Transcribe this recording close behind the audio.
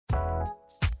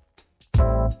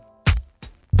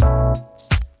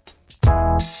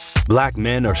Black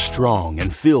men are strong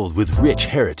and filled with rich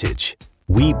heritage.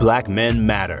 We Black men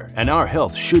matter, and our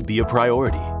health should be a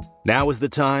priority. Now is the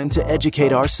time to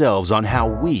educate ourselves on how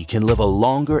we can live a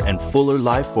longer and fuller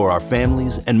life for our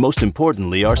families and, most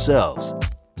importantly, ourselves.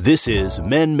 This is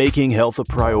Men Making Health a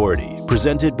Priority,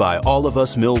 presented by All of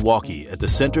Us Milwaukee at the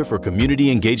Center for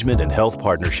Community Engagement and Health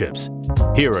Partnerships.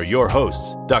 Here are your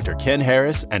hosts, Dr. Ken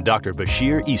Harris and Dr.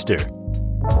 Bashir Easter.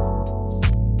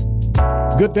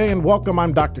 Good day and welcome.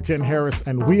 I'm Dr. Ken Harris,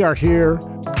 and we are here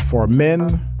for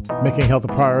Men Making Health a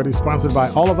Priority, sponsored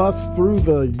by All of Us through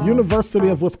the University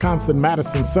of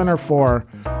Wisconsin-Madison Center for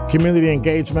Community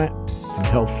Engagement and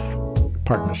Health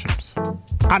Partnerships.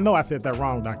 I know I said that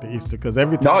wrong, Dr. Easter, because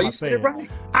every time I say it, right.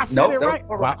 I said it right.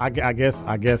 Well, I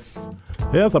guess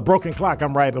there's a broken clock.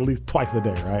 I'm right at least twice a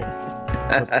day,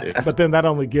 right? But then that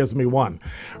only gives me one.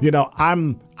 You know,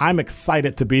 I'm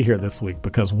excited to be here this week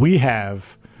because we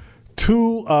have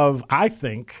two of, I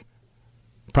think,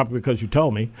 probably because you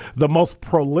told me, the most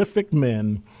prolific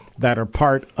men that are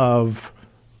part of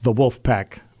the Wolf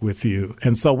Pack with you.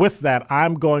 And so with that,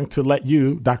 I'm going to let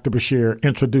you, Dr. Bashir,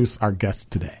 introduce our guest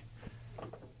today.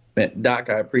 Doc,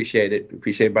 I appreciate it.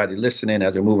 Appreciate everybody listening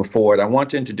as we're moving forward. I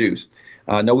want to introduce,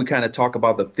 I know we kind of talk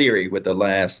about the theory with the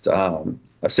last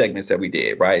segments that we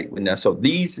did, right? So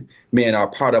these men are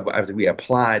part of, as we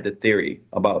apply the theory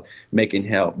about making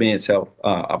men's health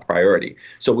a priority.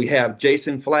 So we have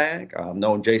Jason Flagg. I've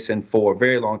known Jason for a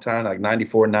very long time, like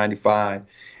 94, 95.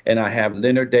 And I have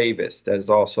Leonard Davis, that is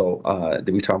also,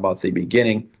 that we talk about the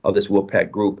beginning of this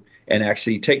Wolfpack group, and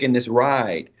actually taking this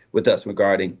ride with us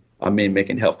regarding men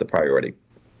making health a priority.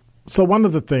 So one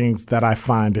of the things that I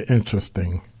find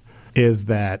interesting is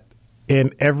that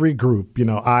in every group, you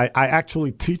know, I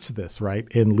actually teach this, right,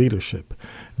 in leadership,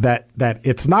 that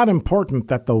it's not important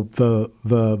that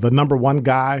the number one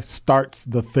guy starts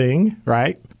the thing,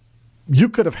 right? You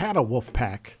could have had a wolf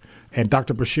pack and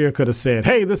Dr. Bashir could have said,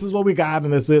 hey, this is what we got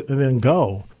and this is it, and then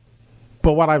go.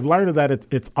 But what I've learned is that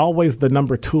it's always the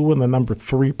number two and the number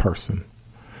three person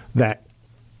that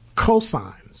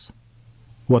cosigns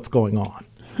what's going on.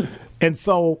 And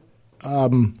so,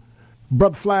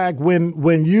 Brother Flagg,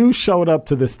 when you showed up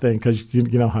to this thing, because you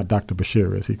know how Dr.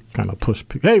 Bashir is, he kind of pushed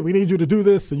people, hey, we need you to do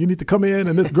this, and you need to come in,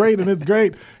 and it's great, and it's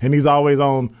great. And he's always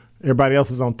on, everybody else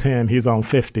is on 10, he's on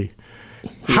 50.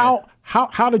 Yeah.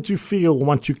 How did you feel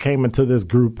once you came into this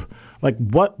group? Like,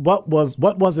 what was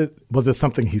it? Was it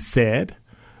something he said?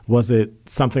 Was it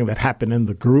something that happened in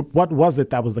the group? What was it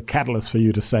that was the catalyst for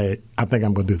you to say, I think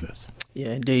I'm going to do this?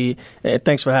 Yeah, indeed.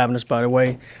 Thanks for having us, by the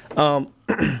way.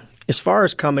 As far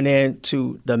as coming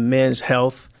into the men's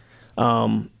health,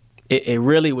 it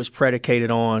really was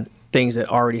predicated on things that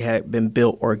already had been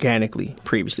built organically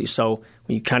previously. So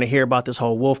when you kind of hear about this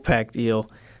whole Wolfpack deal,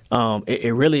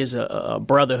 it really is a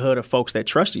brotherhood of folks that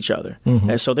trust each other.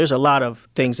 Mm-hmm. And so there's a lot of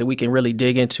things that we can really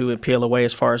dig into and peel away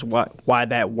as far as why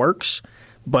that works.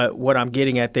 But what I'm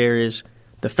getting at there is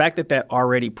the fact that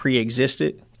already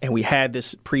pre-existed and we had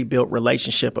this pre-built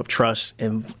relationship of trust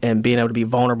and being able to be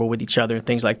vulnerable with each other and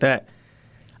things like that,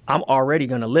 I'm already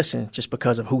going to listen just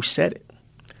because of who said it.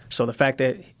 So the fact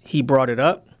that he brought it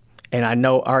up, and I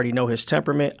already know his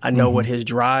temperament, I know what his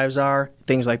drives are,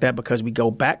 things like that, because we go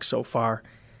back so far,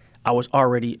 I was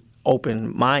already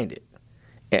open-minded.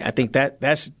 And I think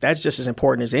that's just as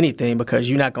important as anything, because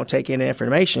you're not going to take in the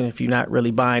information if you're not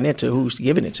really buying into who's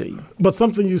giving it to you. But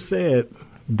something you said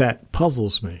that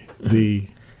puzzles me,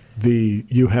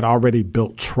 you had already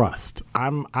built trust.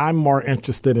 I'm more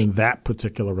interested in that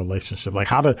particular relationship.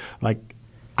 Like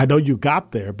I know you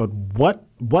got there, but what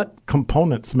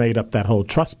components made up that whole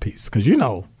trust piece? Because you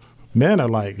know, men are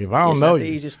like, if I don't know you, it's not the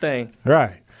easiest thing.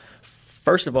 Right.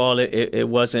 First of all, it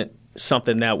wasn't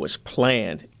something that was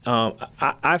planned.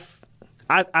 I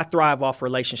thrive off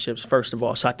relationships, first of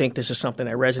all, so I think this is something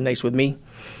that resonates with me.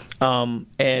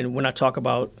 And when I talk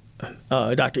about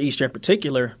Dr. Easter in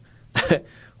particular,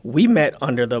 we met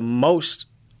under the most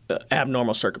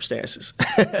abnormal circumstances.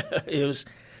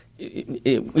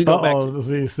 We go back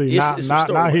to see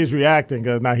now he's reacting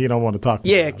because now he don't want to talk.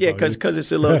 Because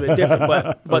it's a little bit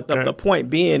different. But okay. the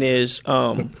point being is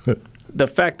the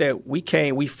fact that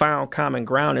we found common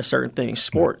ground in certain things,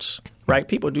 sports. Right,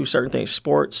 people do certain things,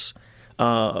 sports.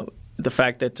 The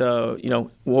fact that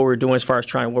what we're doing as far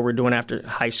as what we're doing after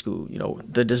high school,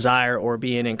 the desire or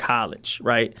being in college,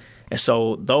 right? And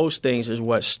so those things is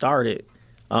what started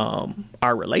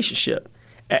our relationship.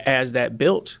 As that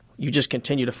built, you just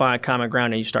continue to find common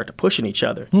ground and you start to pushing each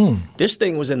other. This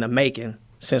thing was in the making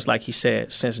since, like he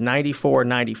said, since 94,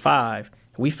 95.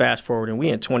 We fast forward and we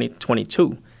in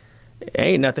 2022.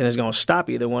 ain't nothing that's going to stop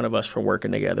either one of us from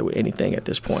working together with anything at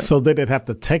this point. So did it have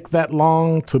to take that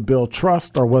long to build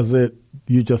trust, or was it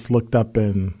you just looked up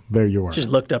and there you were? Just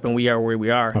looked up and we are where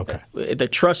we are. Okay. The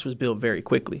trust was built very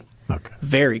quickly. Okay.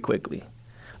 Very quickly.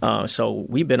 So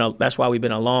that's why we've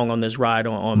been along on this ride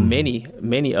on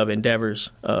many of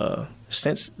endeavors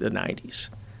since the 90s.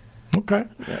 Okay.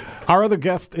 Yeah. Our other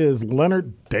guest is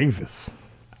Leonard Davis.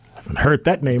 I haven't heard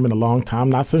that name in a long time,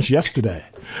 not since yesterday.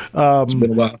 It's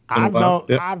been a while.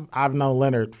 I've known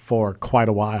Leonard for quite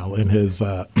a while in his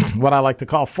what I like to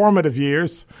call formative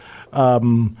years.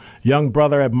 Young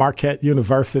brother at Marquette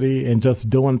University and just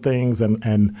doing things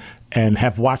and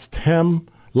have watched him,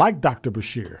 like Dr.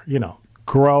 Bashir,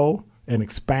 grow and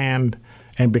expand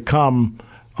and become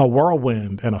a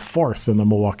whirlwind and a force in the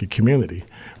Milwaukee community.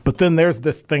 But then there's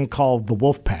this thing called the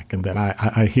wolf pack, and then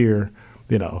I hear,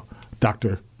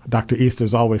 Dr.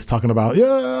 Easter's always talking about,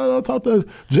 I'll talk to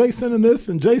Jason and this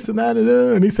and Jason that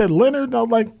and he said Leonard, and I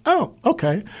was like, oh,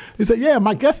 okay. He said, yeah,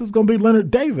 my guess is going to be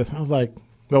Leonard Davis. And I was like,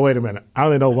 no, wait a minute. I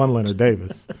only know one Leonard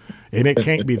Davis, and it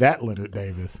can't be that Leonard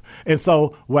Davis. And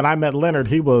so when I met Leonard,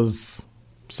 he was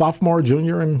sophomore,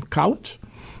 junior in college.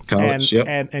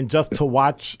 And just to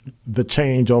watch the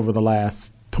change over the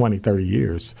last 20, 30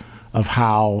 years of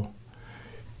how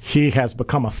he has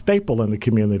become a staple in the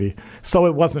community. So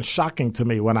it wasn't shocking to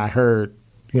me when I heard,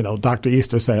 Dr.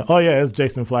 Easter say, oh, yeah, it's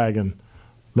Jason Flagg and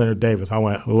Leonard Davis. I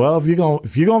went, well,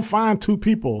 if you're gonna find two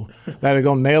people that are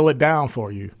going to nail it down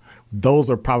for you, those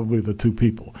are probably the two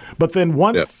people. But then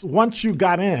once you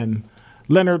got in,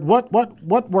 Leonard, what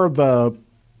were the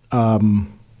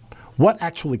what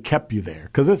actually kept you there?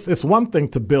 Because it's one thing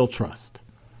to build trust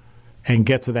and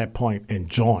get to that point and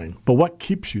join, but what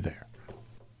keeps you there?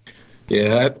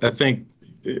 Yeah, I think,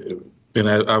 and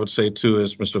I would say too,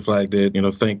 as Mr. Flagg did,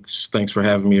 thanks for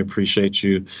having me. Appreciate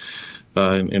you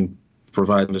and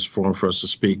providing this forum for us to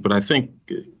speak. But I think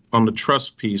on the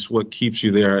trust piece, what keeps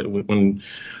you there, when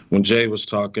Jay was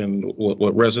talking,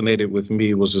 what resonated with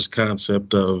me was this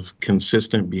concept of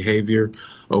consistent behavior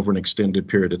over an extended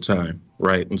period of time,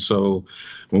 right? And so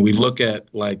when we look at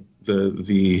like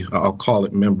the I'll call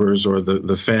it members or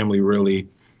the family really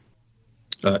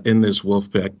in this wolf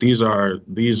pack, these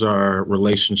are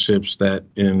relationships that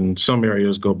in some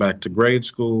areas go back to grade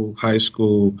school, high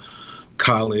school,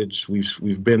 college.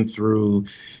 We've been through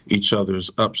each other's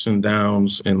ups and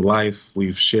downs in life.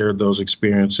 We've shared those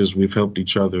experiences. We've helped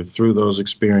each other through those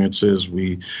experiences.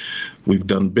 We've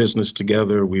done business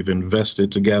together. We've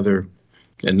invested together.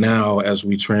 And now as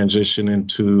we transition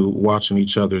into watching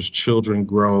each other's children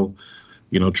grow,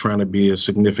 trying to be a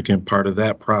significant part of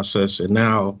that process. And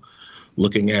now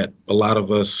looking at a lot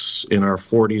of us in our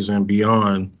 40s and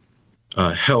beyond,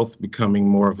 health becoming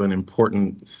more of an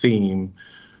important theme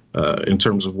in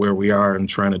terms of where we are and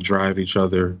trying to drive each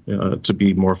other to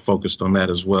be more focused on that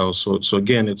as well. So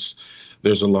again,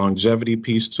 there's a longevity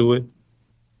piece to it.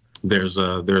 There's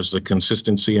a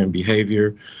consistency in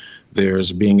behavior.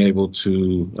 There's being able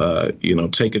to,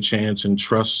 take a chance and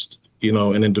trust,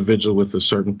 an individual with a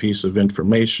certain piece of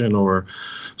information or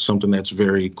something that's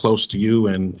very close to you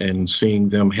and seeing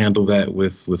them handle that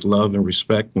with love and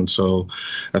respect. And so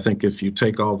I think if you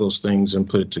take all those things and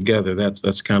put it together,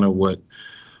 that's kind of what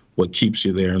keeps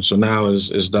you there. And so now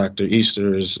as Dr.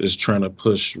 Easter is trying to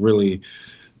push really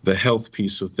the health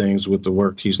piece of things with the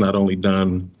work he's not only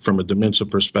done from a dementia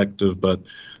perspective, but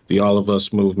the All of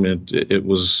Us movement, it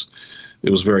was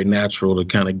very natural to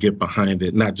kind of get behind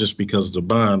it, not just because of the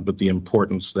bond, but the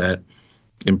importance that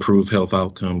improved health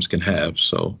outcomes can have.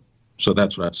 So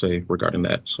that's what I'd say regarding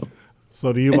that.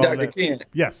 So do you and want Dr. Ken,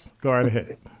 yes, go right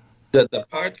ahead. The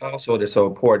part also that's so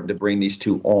important to bring these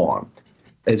two on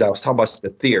is I was talking about the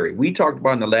theory. We talked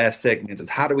about in the last segment is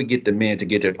how do we get the men to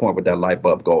get to the point where that light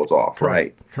bulb goes off,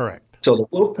 right? Correct. So the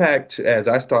wolf pack, as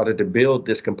I started to build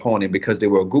this component, because they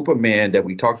were a group of men that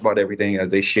we talked about everything as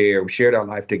they shared our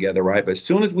life together, right? But as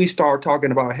soon as we start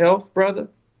talking about health, brother,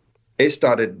 it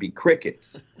started to be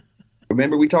crickets.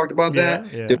 Remember we talked about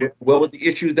that? Yeah. What were the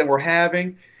issues that we're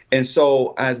having? And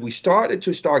so as we started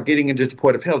getting into the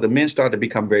point of health, the men started to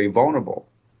become very vulnerable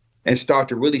and start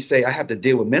to really say, I have to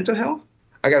deal with mental health.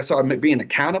 I got to start being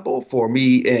accountable for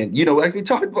me. And, like we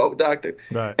talked about, doctor.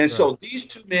 Right, and so these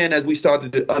two men, as we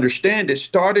started to understand it,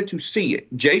 started to see it.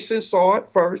 Jason saw it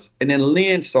first, and then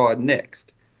Lynn saw it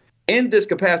next. In this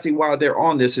capacity, while they're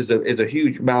on this, is a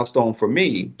huge milestone for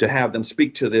me to have them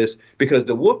speak to this, because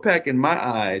the Wolfpack, in my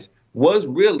eyes, was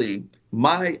really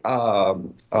my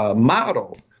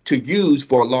model to use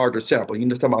for a larger sample.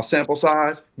 Talking about sample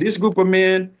size. This group of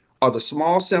men are the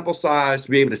small sample size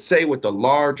to be able to say what the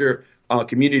larger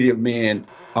community of men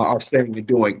are saying and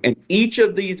doing. And each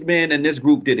of these men in this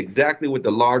group did exactly what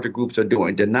the larger groups are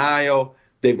doing. Denial.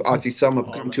 They've actually, some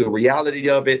have come to a reality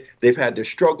of it. They've had their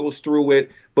struggles through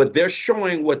it, but they're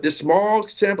showing what this small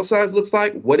sample size looks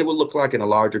like, what it would look like in a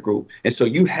larger group. And so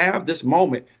you have this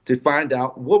moment to find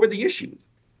out what were the issues.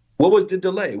 What was the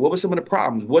delay? What were some of the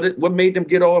problems? What made them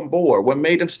get on board? What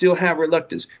made them still have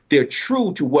reluctance? They're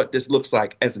true to what this looks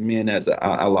like as men, as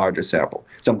a larger sample.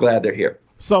 So I'm glad they're here.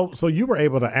 So you were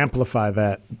able to amplify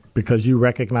that because you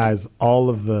recognize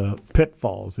all of the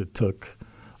pitfalls it took,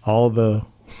 all the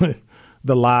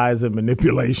the lies and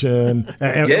manipulation.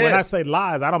 And yes. when I say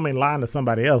lies, I don't mean lying to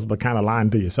somebody else, but kind of lying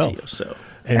to yourself.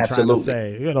 And absolutely.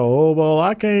 trying to say, oh, well,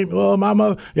 I can't, well, my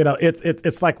mother,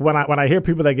 it's like when I hear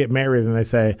people that get married and they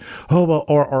say, oh, well,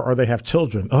 or they have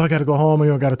children. Oh, I got to go home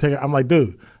and I got to take it. I'm like,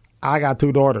 dude, I got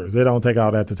 2 daughters. They don't take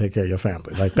all that to take care of your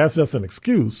family. Like, that's just an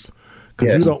excuse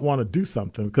because you don't want to do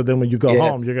something. Because then when you go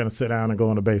home, you're going to sit down and go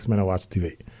in the basement and watch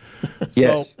TV.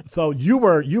 So you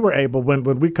were able, when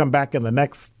we come back in the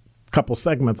next couple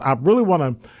segments, I really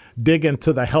want to dig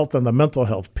into the health and the mental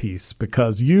health piece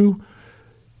because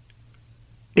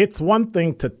it's one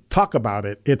thing to talk about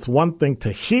it. It's one thing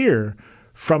to hear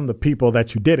from the people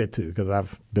that you did it to, because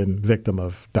I've been victim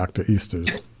of Dr.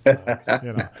 Easter's.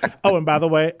 Oh, and by the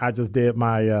way, I just did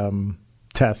my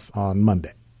tests on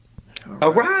Monday.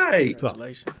 All right.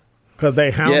 Congratulations. Because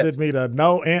they hounded me to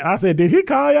know. And I said, did he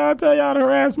call y'all, tell y'all to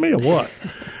harass me or what?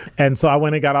 And so I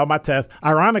went and got all my tests.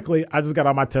 Ironically, I just got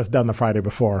all my tests done the Friday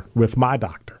before with my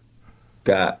doctor.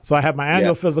 So I had my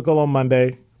annual physical on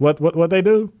Monday. What they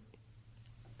do?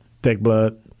 Take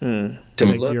blood,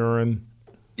 take urine.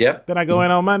 Yep. Then I go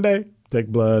in on Monday, take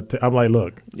blood. I'm like,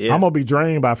 look, I'm going to be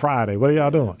drained by Friday. What are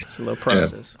y'all doing? It's a little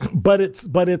process. Yeah. But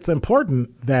it's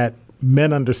important that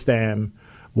men understand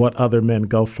what other men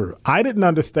go through. I didn't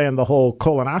understand the whole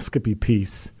colonoscopy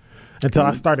piece until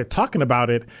I started talking about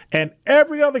it. And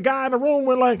every other guy in the room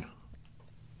were like,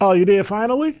 oh, you did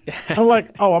finally? I'm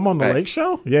like, oh, I'm on the Late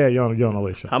Show? Yeah, you're on the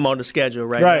Late Show. I'm on the schedule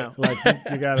right now. Like,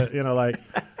 you got to,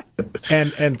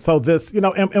 And so this,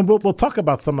 and we'll talk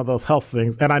about some of those health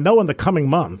things. And I know in the coming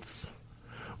months,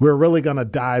 we're really going to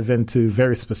dive into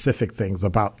very specific things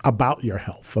about your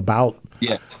health, about,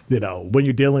 when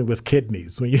you're dealing with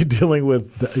kidneys, when you're dealing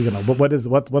with,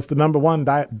 what's the number one,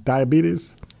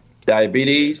 diabetes?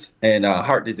 Diabetes and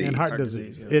heart disease. And heart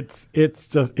disease. Yeah.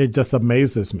 It just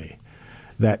amazes me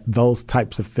that those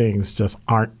types of things just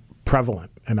aren't prevalent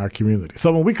in our community.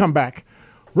 So when we come back,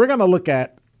 we're going to look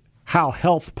at how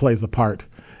health plays a part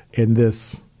in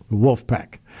this wolf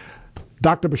pack.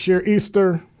 Dr. Bashir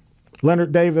Easter,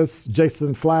 Leonard Davis,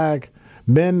 Jason Flagg,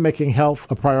 Men Making Health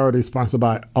a Priority, sponsored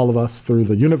by all of us through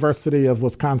the University of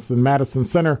Wisconsin-Madison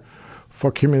Center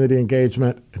for Community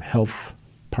Engagement and Health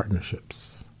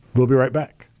Partnerships. We'll be right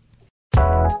back.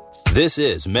 This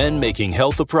is Men Making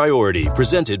Health a Priority,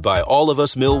 presented by All of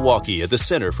Us Milwaukee at the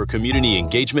Center for Community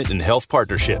Engagement and Health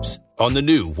Partnerships on the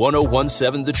new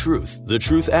 1017 The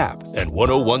Truth app and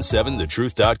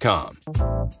 1017thetruth.com.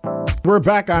 We're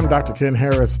back. I'm Dr. Ken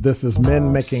Harris. This is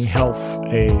Men Making Health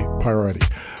a Priority.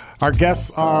 Our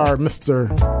guests are Mr.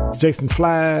 Jason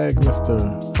Flagg,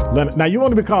 Mr. Leonard. Now, you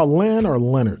want to be called Len or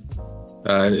Leonard?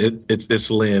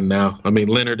 It's Lynn now. I mean,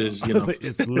 Leonard is,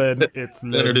 it's Lynn. It's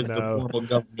Leonard is the formal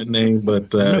government name, but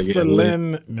Mr.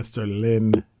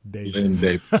 Lynn Davis.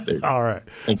 Lynn Davis. All right.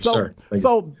 Thanks, sir.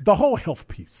 So the whole health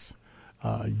piece,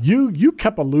 you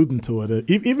kept alluding to it,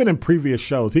 even in previous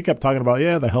shows. He kept talking about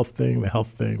the health thing.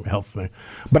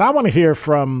 But I want to hear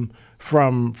from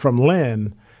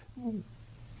Lynn.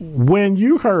 When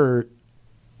you heard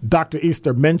Dr.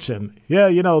 Easter mention,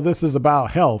 this is about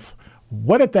health.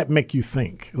 What did that make you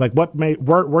think? Like,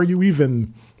 were you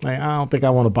even like, I don't think I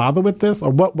want to bother with this?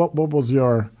 Or what was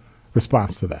your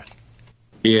response to that?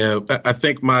 Yeah, I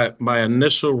think my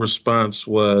initial response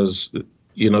was,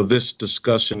 this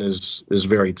discussion is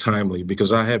very timely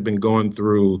because I had been going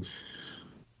through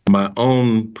my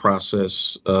own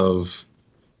process of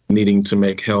needing to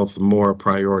make health more a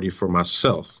priority for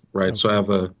myself, right? Okay. So I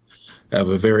have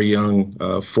a very young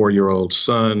 4-year-old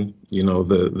son,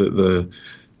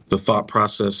 the thought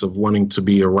process of wanting to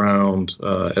be around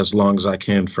as long as I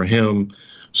can for him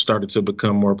started to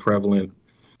become more prevalent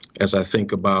as I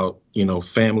think about,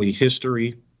 family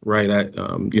history, right?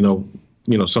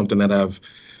 Something that I've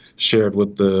shared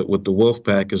with the wolf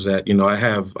pack is that,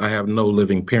 I have no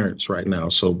living parents right now.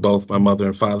 So both my mother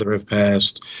and father have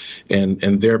passed and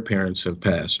their parents have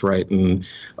passed, right? And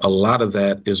a lot of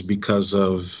that is because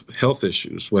of health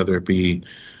issues, whether it be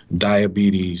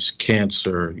diabetes,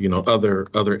 cancer,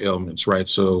 other ailments, right?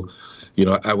 So,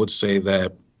 I would say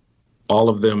that all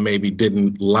of them maybe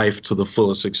didn't live life to the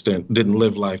fullest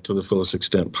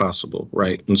extent possible,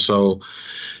 right? And so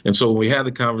when we had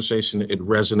the conversation, it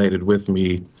resonated with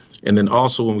me. And then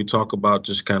also when we talk about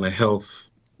just kind of health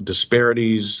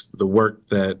disparities, the work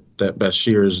that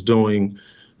Bashir is doing,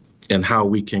 and how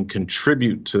we can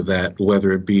contribute to that,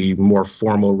 whether it be more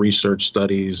formal research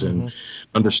studies and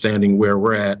understanding where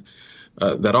we're at.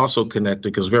 That also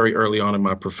connected because very early on in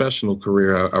my professional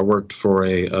career, I worked for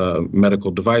a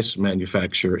medical device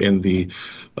manufacturer in the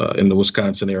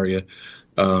Wisconsin area,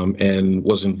 and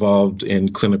was involved in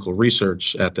clinical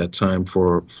research at that time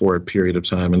for a period of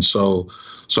time. And so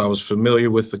I was familiar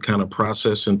with the kind of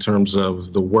process in terms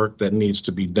of the work that needs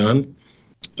to be done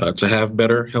to have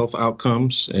better health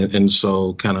outcomes. And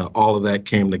so kind of all of that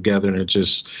came together, and it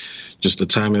just the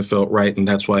timing felt right. And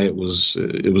that's why it was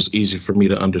easy for me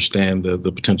to understand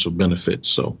the potential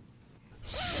benefits.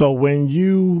 So when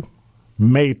you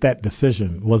made that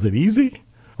decision, was it easy,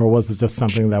 or was it just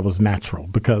something that was natural?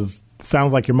 Because it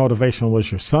sounds like your motivation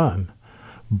was your son,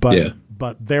 but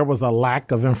there was a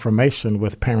lack of information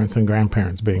with parents and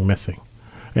grandparents being missing.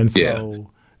 And so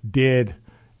did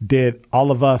all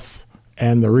of us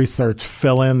and the research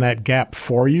fill in that gap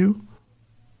for you?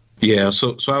 Yeah,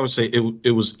 so I would say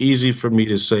it was easy for me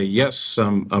to say, yes,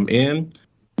 I'm in.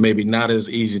 Maybe not as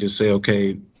easy to say,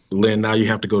 okay, Lynn, now you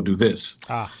have to go do this.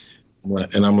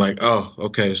 And I'm like, oh,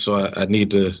 okay, so I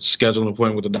need to schedule an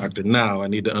appointment with the doctor now. I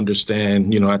need to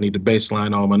understand, I need to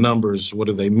baseline all my numbers. What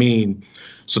do they mean?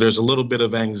 So there's a little bit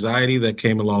of anxiety that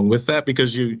came along with that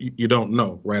because you don't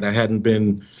know, right? I hadn't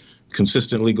been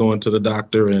consistently going to the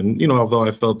doctor, and, although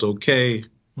I felt okay,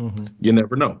 you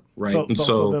never know, right?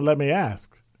 So then let me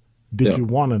ask. Did you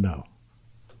want to know?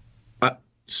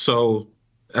 So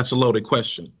that's a loaded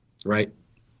question, right?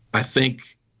 I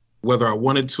think whether I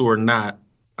wanted to or not,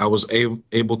 I was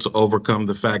able to overcome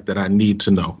the fact that I need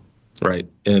to know, right?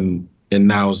 And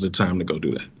now is the time to go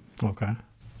do that. Okay.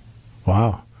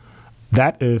 Wow.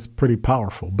 That is pretty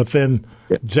powerful. But then,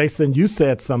 Jason, you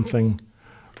said something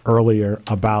earlier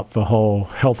about the whole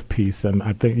health piece, and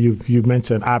I think you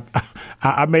mentioned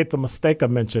I made the mistake of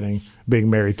mentioning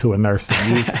being married to a nurse,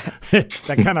 and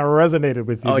that kind of resonated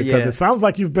with you because it sounds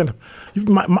like you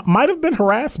might have been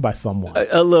harassed by someone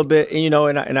a little bit,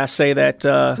 and I say that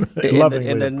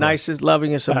in the nicest,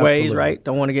 lovingest of ways, right?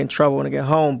 Don't want to get in trouble when I get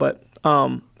home, but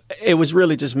it was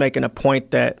really just making a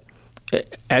point that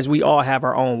as we all have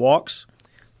our own walks,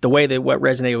 the way that what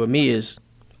resonated with me is.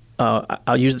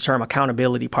 I'll use the term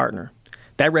accountability partner.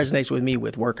 That resonates with me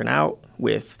with working out,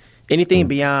 with anything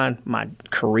beyond my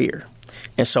career.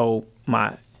 And so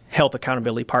my health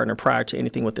accountability partner prior to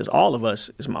anything with this, all of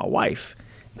us, is my wife,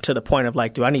 to the point of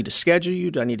like, do I need to schedule you?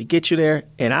 Do I need to get you there?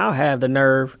 And I'll have the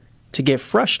nerve to get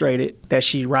frustrated that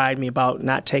she ride me about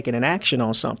not taking an action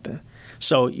on something.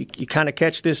 So you kind of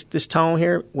catch this tone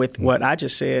here with what I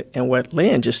just said and what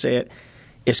Lynn just said.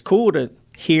 It's cool to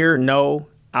hear, know,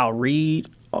 I'll read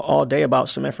all day about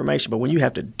some information, but when you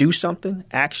have to do something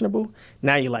actionable,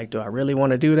 now you're like, do I really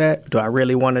want to do that? Do I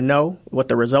really want to know what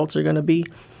the results are going to be?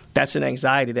 That's an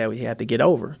anxiety that we have to get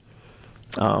over.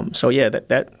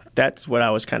 That's what I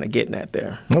was kind of getting at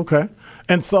there. Okay.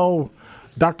 And so,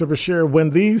 Dr. Bashir, when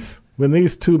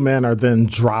these two men are then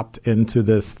dropped into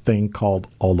this thing called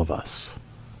All of Us,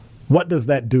 what does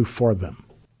that do for them?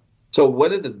 So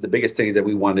one of the biggest things that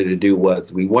we wanted to do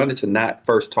was we wanted to not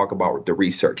first talk about the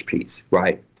research piece,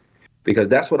 right? Because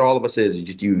that's what all of us is.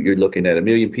 You're looking at 1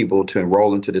 million people to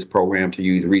enroll into this program, to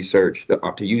use research,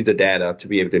 to use the data, to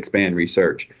be able to expand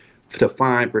research, to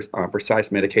find precise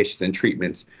medications and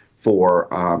treatments for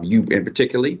you in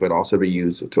particular, but also be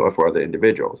used for other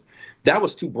individuals. That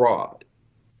was too broad,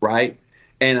 right?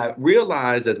 And I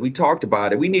realized as we talked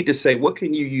about it, we need to say, what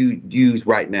can you use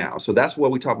right now? So that's where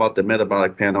we talk about the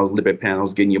metabolic panels, lipid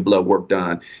panels, getting your blood work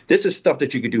done. This is stuff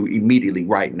that you could do immediately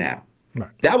right now. Right.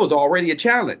 That was already a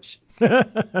challenge,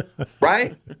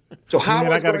 right? So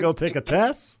I got to go take a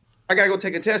test? I got to go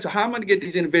take a test. So how am I going to get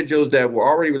these individuals that were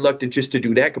already reluctant just to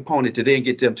do that component to then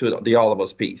get them to the all of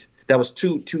us piece? That was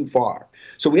too far.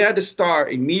 So we had to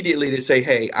start immediately to say,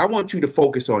 hey, I want you to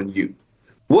focus on you.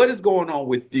 What is going on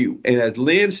with you? And as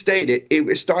Lynn stated,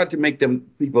 it started to make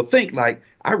people think like,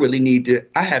 I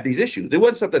have these issues. It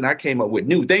wasn't something I came up with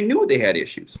new. They knew they had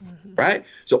issues, right?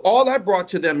 So all I brought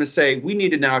to them is say, we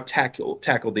need to now tackle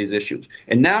these issues.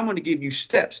 And now I'm going to give you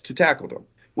steps to tackle them.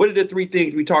 What are the 3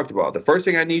 things we talked about? The first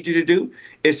thing I need you to do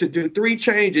is to do 3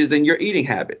 changes in your eating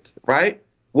habits, right?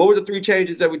 What were the 3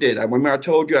 changes that we did? I remember I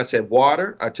told you, I said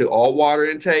water. I took all water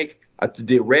intake. I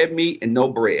did red meat and no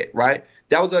bread, right?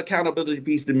 That was the accountability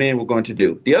piece the men were going to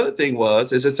do. The other thing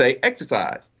is to say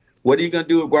exercise. What are you going to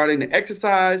do regarding the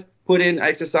exercise? put in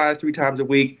exercise 3 times a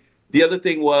week. The other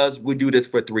thing was we do this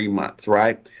for 3 months,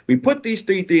 right? We put these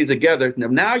 3 things together.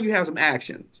 Now you have some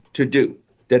actions to do.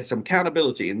 That's some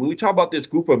accountability. And when we talk about this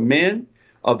group of men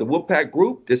of the Wolfpack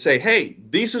group that say, hey,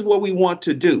 this is what we want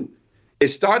to do. It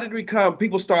started to become,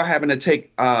 people start having to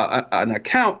take an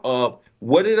account of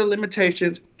what are the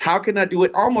limitations? How can I do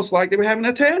it? Almost like they were having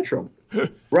a tantrum,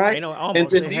 right? And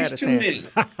then these 2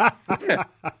 men. Yeah.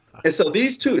 And so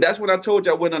these 2, that's when I told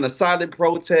you I went on a silent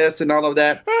protest and all of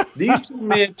that. These 2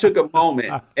 men took a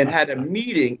moment and had a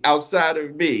meeting outside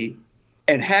of me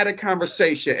and had a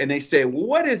conversation. And they said, well,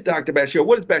 what is Dr. Bashir?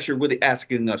 What is Bashir really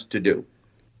asking us to do?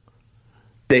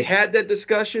 They had that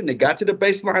discussion. They got to the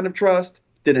baseline of trust.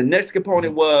 Then the next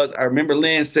component was, I remember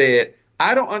Lynn said,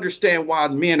 I don't understand why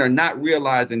men are not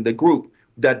realizing, the group,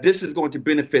 that this is going to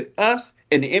benefit us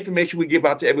and the information we give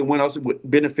out to everyone else would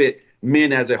benefit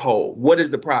men as a whole. What is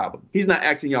the problem? He's not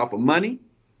asking y'all for money.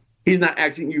 He's not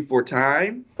asking you for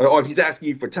time, or he's asking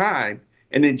you for time.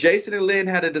 And then Jason and Lynn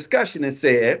had a discussion and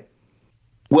said,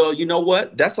 well, you know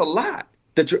what? That's a lot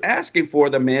that you're asking for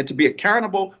the man to be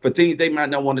accountable for things they might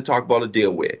not want to talk about or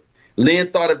deal with.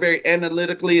 Lynn thought it very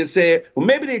analytically and said, well,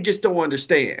 maybe they just don't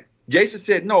understand. Jason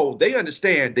said, no, they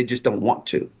understand. They just don't want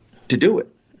to do it.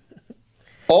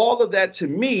 All of that to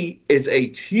me is a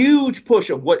huge push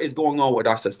of what is going on with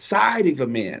our society for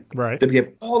men. Right. That we have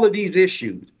all of these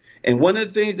issues. And one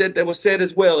of the things that was said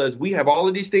as well is we have all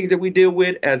of these things that we deal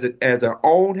with as our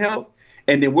own health,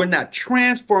 and then we're not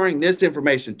transferring this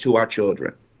information to our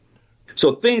children.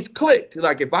 So things clicked.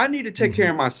 Like if I need to take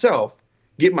care of myself,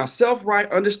 get myself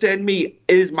right, understand me,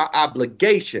 it is my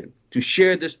obligation to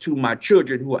share this to my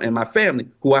children and my family,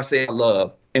 who I say I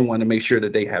love and want to make sure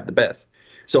that they have the best.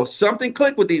 So something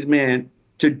clicked with these men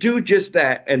to do just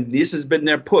that, and this has been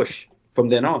their push from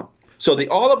then on. So the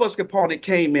all of us component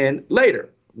came in later.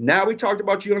 Now we talked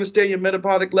about you understand your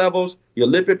metabolic levels, your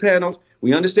lipid panels.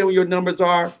 We understand what your numbers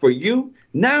are for you.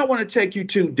 Now I want to take you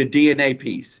to the DNA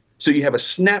piece. So you have a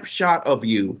snapshot of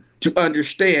you to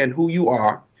understand who you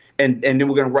are. And then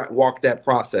we're going to walk that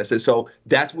process. And so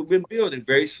that's what we've been building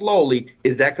very slowly,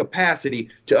 is that capacity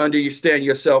to understand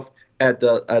yourself at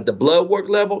the blood work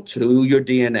level to your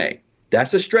DNA.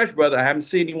 That's a stretch, brother. I haven't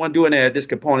seen anyone doing that at this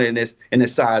component in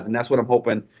this size. And that's what I'm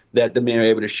hoping that the men are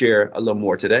able to share a little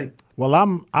more today. Well,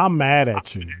 I'm mad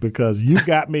at you because you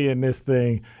got me in this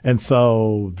thing. And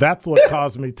so that's what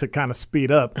caused me to kind of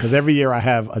speed up, because every year I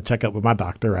have a checkup with my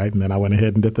doctor, right? And then I went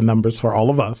ahead and did the numbers for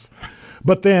all of us.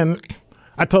 But then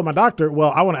I told my doctor,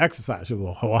 well, I want to exercise. She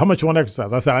goes, well, how much you want to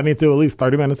exercise? I said, I need to do at least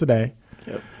 30 minutes a day.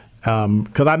 Yep.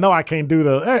 Because I know I can't do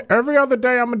every other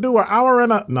day I'm going to do an hour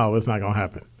and no, it's not going to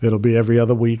happen. It'll be every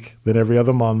other week, then every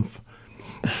other month.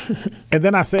 And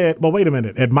then I said, well, wait a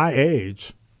minute. At my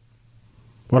age,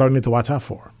 what do I need to watch out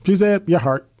for? She said, your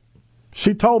heart.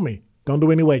 She told me, don't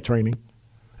do any weight training.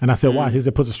 And I said, why? She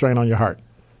said, puts a strain on your heart.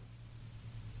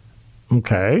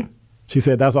 Okay. She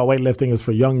said, that's why weightlifting is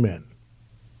for young men.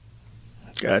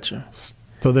 Gotcha.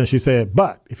 So then she said,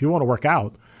 but if you want to work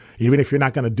out, even if you're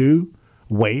not going to do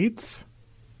weights,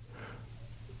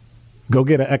 go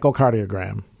get an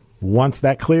echocardiogram. Once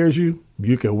that clears you,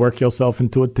 you can work yourself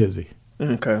into a tizzy.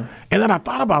 Okay. And then I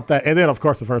thought about that. And then, of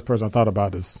course, the first person I thought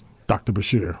about is Dr.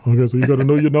 Bashir. Okay, so you got to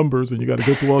know your numbers and you got to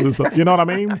go through all this stuff. You know what I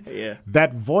mean? Yeah.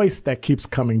 That voice that keeps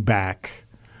coming back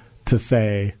to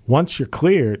say, once you're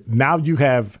cleared, now you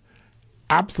have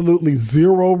absolutely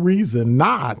zero reason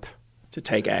not to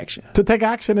take action. To take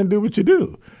action and do what you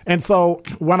do. And so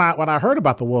when I heard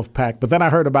about the Wolf Pack, but then I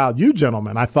heard about you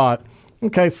gentlemen, I thought,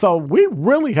 okay, so we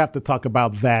really have to talk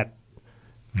about that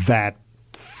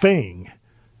thing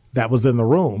that was in the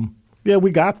room. Yeah,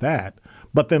 we got that.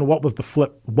 But then what was the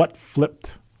flip? What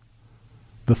flipped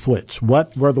the switch?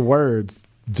 What were the words,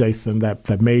 Jason,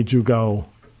 that made you go,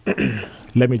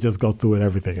 let me just go through it,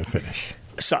 everything, and finish?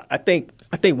 So I think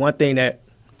one thing that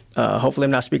hopefully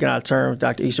I'm not speaking out of turn,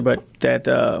 Dr. Easter, but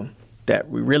that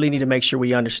we really need to make sure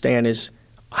we understand is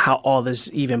how all this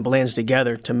even blends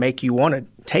together to make you want to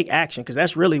take action, because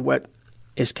that's really what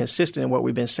is consistent in what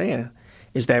we've been saying,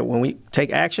 is that when we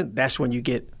take action, that's when you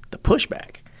get the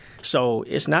pushback. So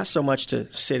it's not so much to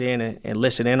sit in and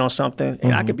listen in on something,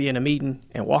 and I could be in a meeting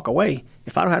and walk away.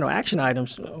 If I don't have no action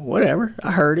items, whatever,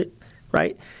 I heard it,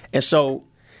 right? And so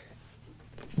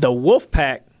the Wolf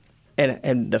Pack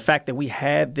and the fact that we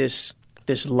had this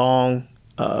long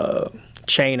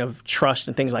chain of trust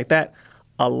and things like that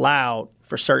allowed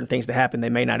for certain things to happen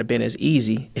that may not have been as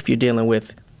easy if you're dealing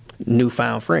with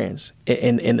newfound friends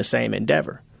in the same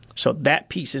endeavor. So that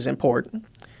piece is important.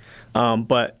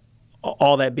 But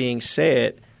all that being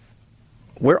said,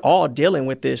 we're all dealing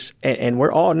with this, and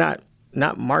we're all not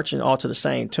not marching all to the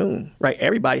same tune, right?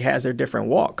 Everybody has their different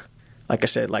walk. Like I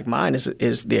said, like mine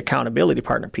is the accountability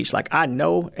partner piece. Like I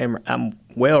know and I'm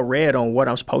well read on what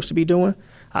I'm supposed to be doing.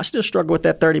 I still struggle with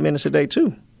that 30 minutes a day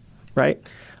too, right?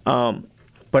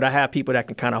 But I have people that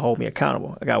can kind of hold me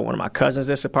accountable. I got one of my cousins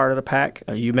that's a part of the pack.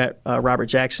 You met Robert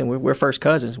Jackson. We're first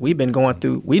cousins. We've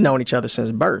known each other since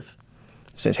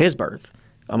his birth.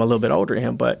 I'm a little bit older than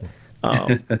him, but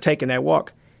taking that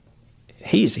walk,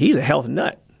 he's a health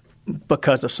nut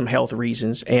because of some health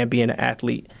reasons and being an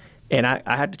athlete. And I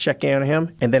had to check in on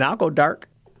him. And then I'll go dark.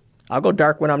 I'll go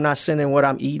dark when I'm not sending what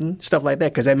I'm eating, stuff like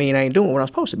that, because that means I ain't doing what I'm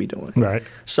supposed to be doing. Right.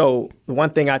 So the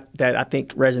one thing that I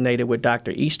think resonated with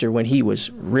Dr. Easter when he was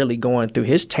really going through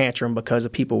his tantrum because the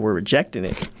people were rejecting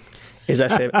it is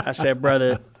I said,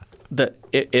 brother,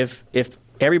 if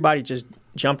everybody just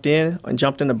jumped in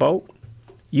the boat,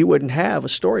 you wouldn't have a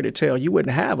story to tell. You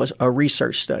wouldn't have a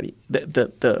research study.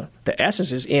 The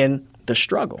essence is in the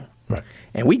struggle. Right.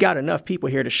 And we got enough people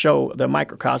here to show the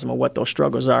microcosm of what those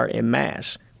struggles are in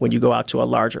mass when you go out to a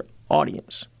larger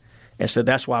audience. And so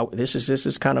that's why this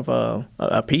is kind of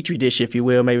a petri dish, if you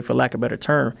will, maybe for lack of a better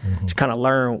term, to kind of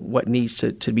learn what needs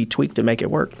to be tweaked to make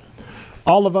it work.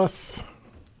 All of us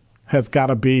has got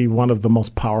to be one of the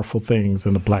most powerful things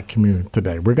in the black community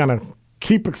today. We're going to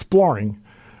keep exploring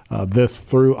this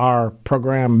through our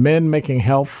program, Men Making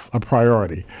Health a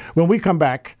Priority. When we come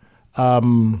back,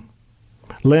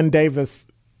 Lynn Davis,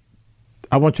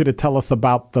 I want you to tell us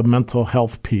about the mental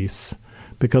health piece,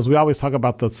 because we always talk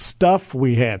about the stuff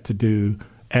we had to do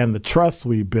and the trust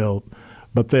we built,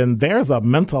 but then there's a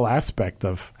mental aspect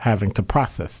of having to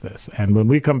process this. And when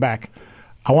we come back,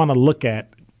 I want to look at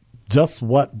just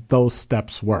what those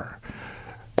steps were.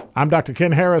 I'm Dr.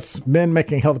 Ken Harris, Men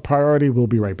Making Health a Priority. We'll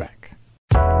be right back.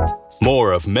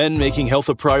 More of Men Making Health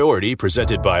a Priority,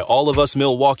 presented by All of Us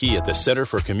Milwaukee at the Center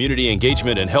for Community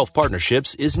Engagement and Health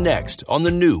Partnerships, is next on the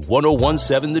new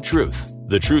 1017 The Truth,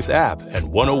 The Truth app, and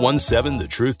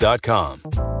 1017thetruth.com.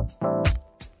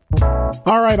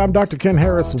 All right, I'm Dr. Ken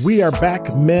Harris. We are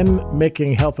back. Men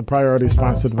Making Health a Priority,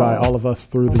 sponsored by All of Us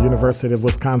through the University of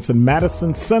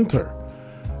Wisconsin-Madison Center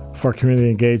for Community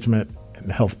Engagement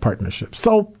and Health Partnerships.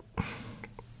 So,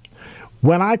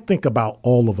 when I think about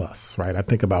all of us, right, I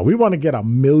think about we want to get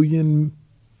 1 million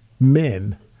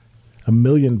men, 1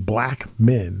 million black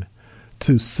men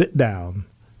to sit down,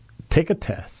 take a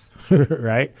test,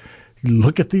 right,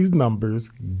 look at these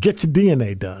numbers, get your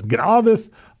DNA done, get all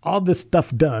this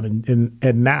stuff done.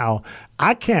 And now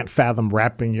I can't fathom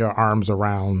wrapping your arms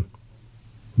around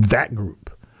that group.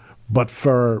 But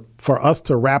for us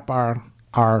to wrap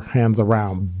our hands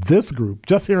around this group,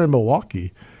 just here in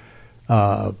Milwaukee,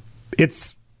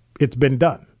 it's been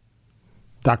done.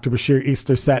 Dr. Bashir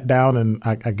Easter sat down and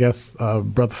I guess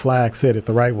Brother Flagg said it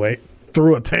the right way,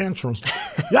 threw a tantrum.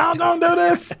 Y'all gonna do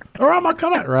this or I'm gonna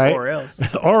come out, right? Or else.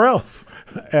 Or else.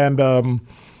 And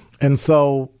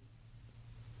so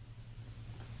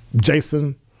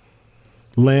Jason,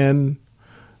 Lynn,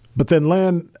 but then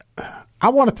Lynn, I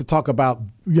wanted to talk about,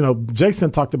 Jason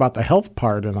talked about the health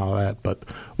part and all that, but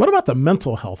what about the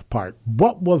mental health part?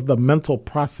 What was the mental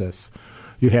process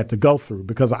you had to go through?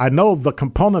 Because I know the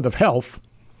component of health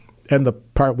and the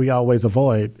part we always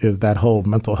avoid is that whole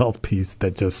mental health piece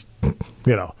that just,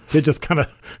 it just kind of,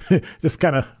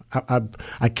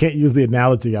 I can't use the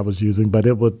analogy I was using, but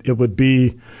it would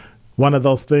be one of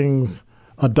those things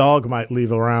a dog might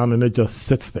leave around and it just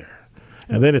sits there.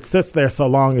 And then it sits there so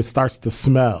long it starts to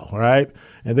smell, right?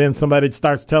 And then somebody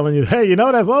starts telling you, hey,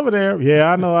 that's over there.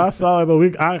 Yeah, I know, I saw it,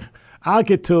 but I'll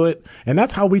get to it. And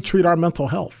that's how we treat our mental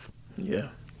health. Yeah.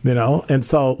 And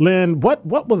so, Lynn, what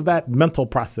was that mental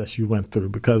process you went through?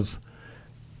 Because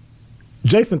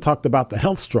Jason talked about the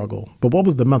health struggle, but what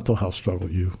was the mental health struggle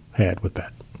you had with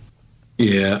that?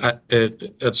 Yeah,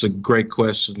 it's a great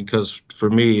question, because for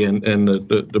me and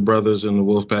the brothers in the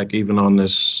Wolfpack, even on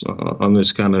this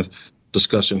kind of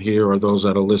discussion here, or those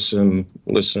that'll listen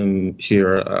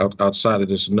here outside of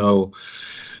this, know.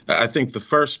 I think the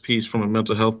first piece from a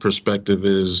mental health perspective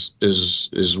is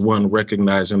one,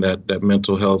 recognizing that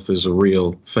mental health is a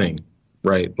real thing,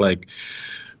 right? Like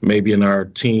maybe in our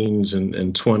teens and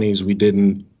 20s, we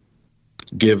didn't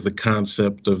give the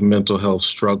concept of mental health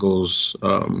struggles,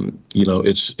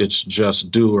 it's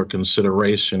just due or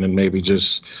consideration, and maybe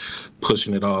just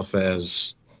pushing it off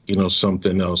as,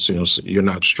 something else, you're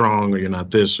not strong, or you're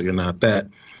not this, or you're not that.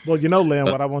 Well, Lynn,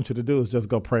 what I want you to do is just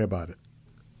go pray about it.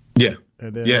 Yeah.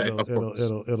 And then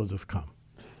it'll just come.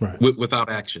 Right. Without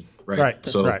action. Right. Right.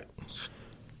 So, right.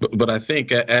 But I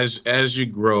think as you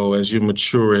grow, as you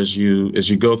mature, as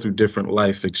you go through different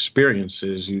life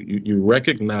experiences, you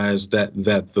recognize that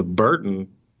the burden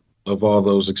of all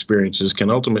those experiences can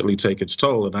ultimately take its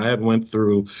toll. And I had went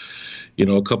through,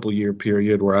 a couple year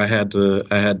period where I had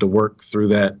to work through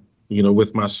that,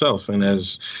 with myself. And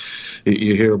as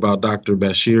you hear about Dr.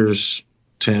 Bashir's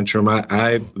tantrum,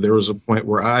 there was a point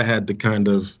where I had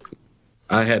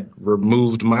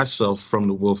removed myself from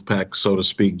the wolf pack, so to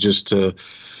speak, just to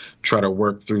try to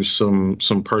work through some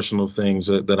personal things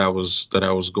that I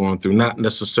was going through, not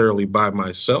necessarily by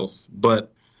myself,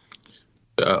 but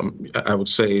I would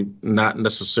say not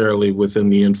necessarily within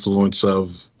the influence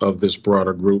of this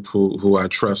broader group who I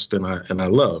trust and I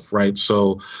love, right?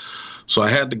 So I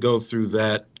had to go through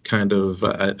that kind of,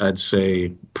 I'd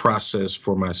say, process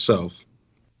for myself.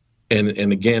 And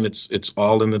again, it's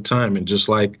all in the timing. Just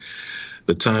like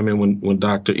the timing when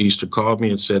Dr. Easter called me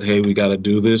and said, "Hey, we got to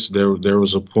do this." There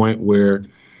was a point where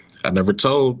I never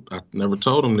told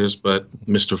him this, but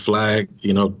Mr. Flagg,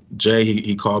 Jay,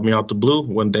 he called me out the blue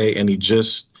one day, and he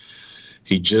just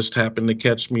happened to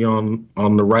catch me on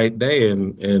the right day.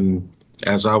 And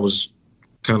as I was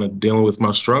kind of dealing with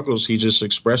my struggles, he just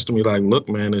expressed to me like, "Look,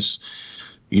 man,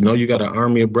 you got an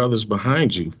army of brothers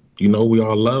behind you. We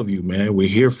all love you, man. We're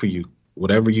here for you,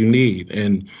 whatever you need."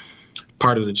 And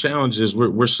part of the challenge is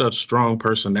we're such strong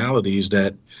personalities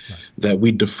that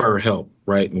we defer help,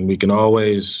 right? And we can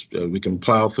always we can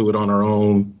plow through it on our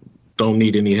own. Don't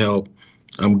need any help.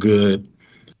 I'm good.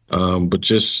 But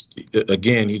just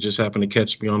again, he just happened to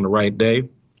catch me on the right day.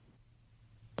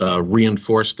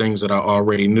 Reinforce things that I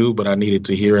already knew, but I needed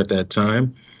to hear at that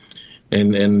time.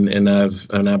 And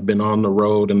I've been on the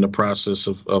road in the process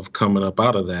of coming up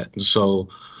out of that. And so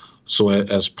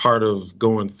as part of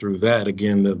going through that,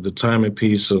 again, the timing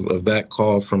piece of that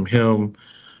call from him,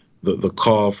 the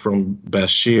call from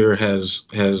Bashir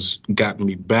has gotten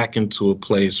me back into a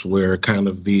place where kind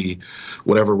of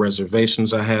whatever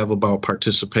reservations I have about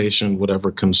participation,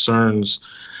 whatever concerns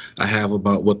I have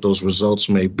about what those results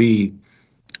may be,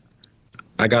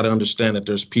 I got to understand that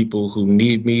there's people who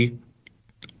need me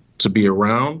to be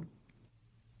around.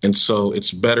 And so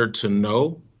it's better to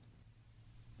know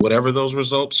whatever those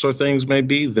results or things may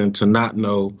be than to not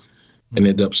know and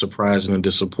end up surprising and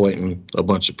disappointing a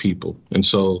bunch of people. And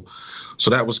so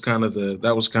that was kind of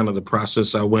the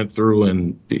process I went through.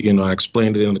 And, I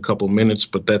explained it in a couple minutes,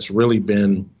 but that's really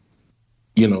been,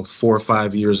 4 or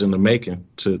 5 years in the making,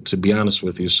 to be honest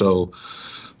with you. So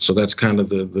that's kind of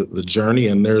the journey.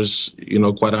 And there's,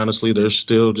 quite honestly, there's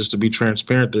still, just to be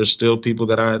transparent, there's still people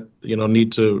that I,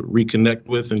 need to reconnect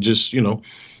with and just,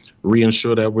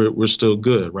 reassure that we're still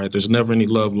good, right? There's never any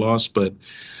love lost, but,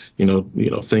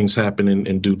 things happen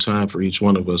in due time for each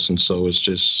one of us. And so it's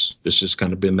just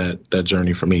kind of been that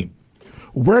journey for me.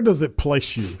 Where does it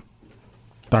place you,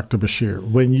 Dr. Bashir,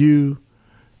 when you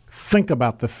think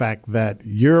about the fact that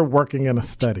you're working in a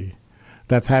study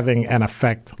that's having an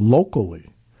effect locally,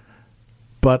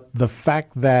 but the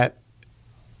fact that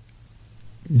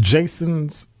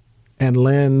Jason's and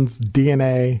Lynn's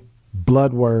DNA,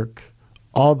 blood work,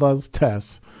 all those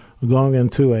tests going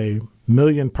into a 1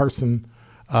 million person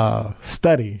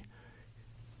study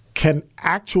can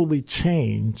actually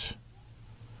change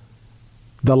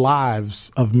the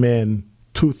lives of men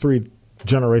 2-3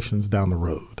 generations down the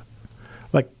road?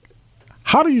 Like,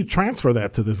 how do you transfer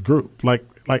that to this group?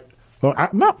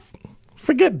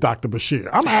 Forget Dr. Bashir.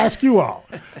 I'm going to ask you all.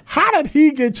 How did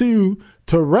he get you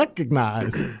to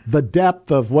recognize the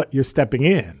depth of what you're stepping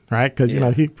in, right? Because,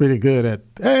 he's pretty good at,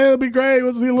 hey, it'll be great.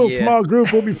 We'll see a little small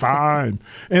group. We'll be fine.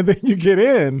 And then you get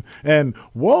in and,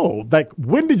 whoa,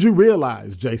 when did you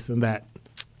realize, Jason, that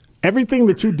everything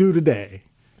that you do today,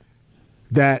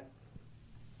 that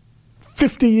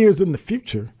 50 years in the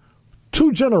future,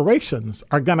 2 generations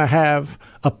are going to have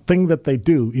a thing that they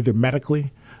do, either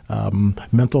medically,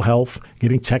 mental health,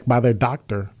 getting checked by their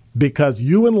doctor, because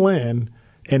you and Lynn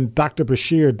and Dr.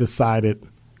 Bashir decided,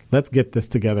 let's get this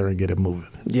together and get it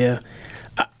moving? Yeah.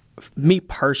 Me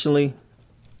personally,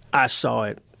 I saw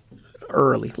it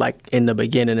early, like in the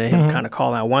beginning of him kind of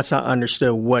calling out. Once I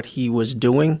understood what he was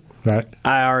doing, right,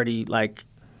 I already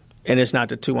and it's not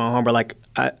to toot my horn, but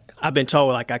I've been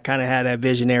told I kind of had that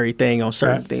visionary thing on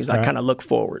certain things. I kind of look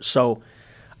forward. So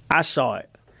I saw it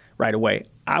right away.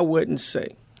 I wouldn't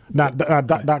say. Now,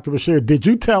 Dr. Bashir, did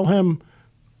you tell him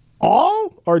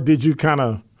all, or did you kind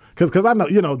of, because I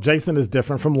know, Jason is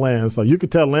different from Lynn, so you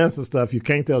could tell Lynn some stuff you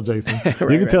can't tell Jason.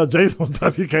 You can tell Jason some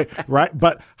stuff you can't, right?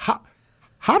 But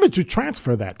how did you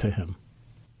transfer that to him?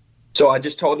 So I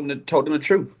just told him the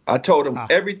truth. I told him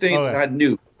everything that I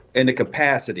knew in the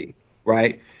capacity,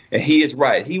 right? And he is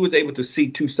right. He was able to see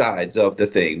 2 sides of the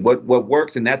thing. What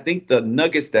works, and I think the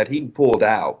nuggets that he pulled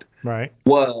out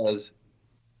was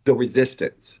the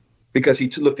resistance, because he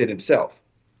looked at himself.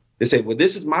 They say, well,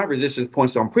 this is my resistance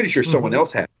point, so I'm pretty sure someone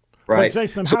else has it, right? But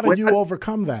Jason, So how do you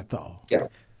overcome that, though? Yeah.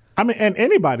 I mean, and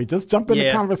anybody, just jump in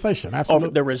the conversation. Absolutely.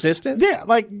 Over the resistance? Yeah,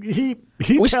 like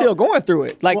we're still going through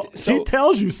it. Like, so, he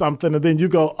tells you something, and then you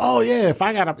go, oh, yeah, if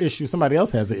I got an issue, somebody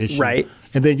else has an issue. Right.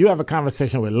 And then you have a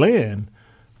conversation with Lynn,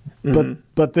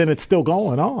 but then it's still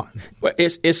going on. Well,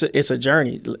 it's a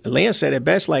journey. Lynn said it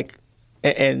best, like,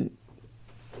 and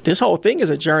this whole thing is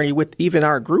a journey with even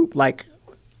our group. Like,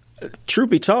 truth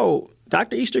be told,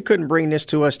 Dr. Easter couldn't bring this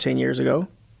to us 10 years ago.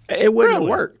 It wouldn't have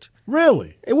worked.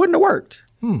 Really? It wouldn't have worked.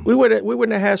 We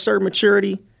wouldn't have had certain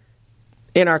maturity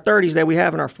in our 30s that we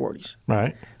have in our 40s.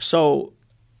 Right. So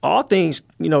all things,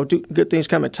 good things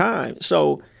come in time.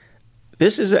 So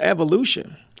this is an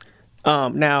evolution.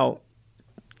 Now,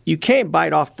 you can't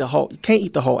you can't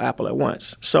eat the whole apple at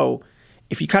once. So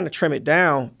if you kind of trim it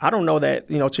down, I don't know that,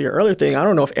 to your earlier thing, I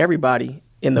don't know if everybody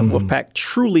in the Wolf Pack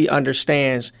truly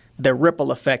understands the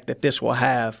ripple effect that this will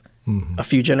have a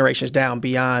few generations down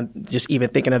beyond just even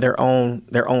thinking of their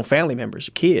own family members,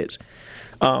 kids.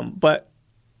 But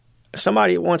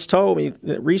somebody once told me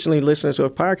recently, listening to a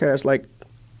podcast, like,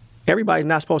 everybody's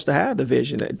not supposed to have the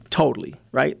vision totally,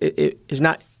 right? It's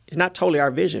not totally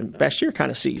our vision. Bashir kind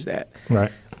of sees that.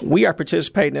 Right. We are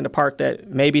participating in the part that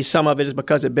maybe some of it is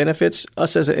because it benefits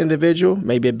us as an individual.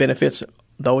 Maybe it benefits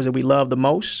those that we love the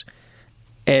most.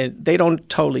 And they don't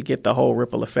totally get the whole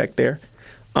ripple effect there.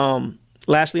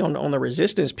 Lastly, on the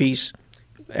resistance piece,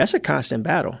 that's a constant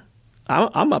battle.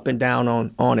 I'm up and down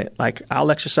on it. Like, I'll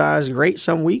exercise great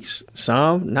some weeks,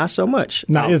 some not so much.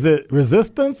 Now, is it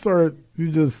resistance or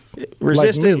you just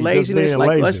resistance, like laziness?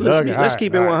 Like, lazy? let's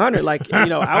keep it 100. Like,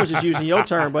 I was just using your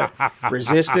term, but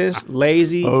resistance,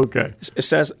 lazy. Okay. It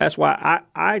says that's why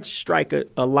I strike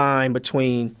a line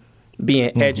between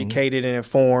being educated and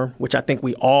informed, which I think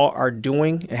we all are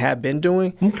doing and have been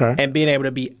doing, and being able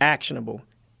to be actionable.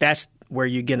 That's where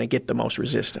you're going to get the most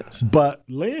resistance. But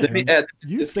Lynn,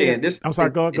 you said this. I'm sorry.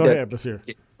 Go ahead, Bashir.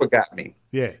 You forgot me.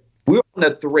 Yeah, we're on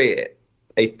a thread,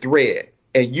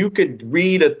 and you could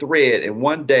read a thread in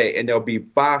one day, and there'll be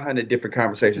 500 different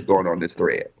conversations going on this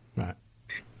thread. Right.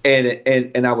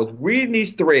 And I was reading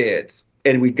these threads,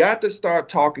 and we got to start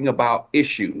talking about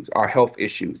issues, our health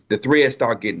issues. The threads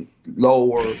start getting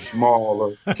lower,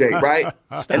 smaller, right?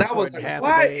 And I was like,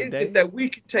 why is it that we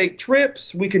can take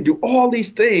trips, we can do all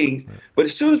these things, but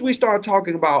as soon as we start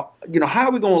talking about,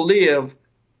 how we're going to live,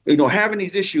 having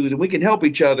these issues and we can help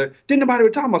each other, then nobody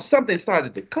was talking about something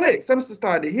started to click, something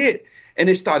started to hit, and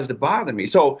it started to bother me.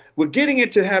 So we're getting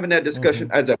into having that discussion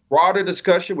as a broader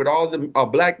discussion with all the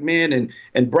black men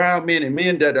and brown men and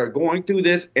men that are going through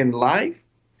this in life,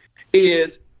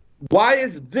 is why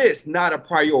is this not a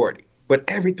priority, but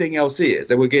everything else is,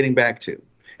 that we're getting back to.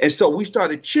 And so we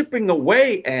started chipping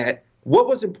away at what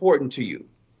was important to you.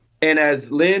 And as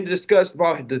Lynn discussed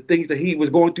about the things that he was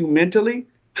going through mentally,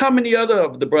 how many other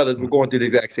of the brothers were going through the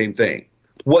exact same thing?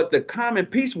 What the common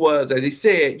piece was, as he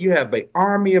said, you have an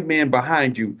army of men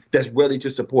behind you that's ready to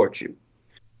support you.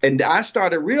 And I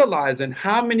started realizing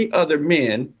how many other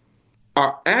men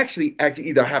are actually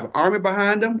either have an army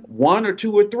behind them, one or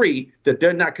two or three, that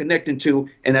they're not connecting to.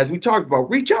 And as we talked about,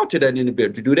 reach out to that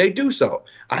individual. Do they do so?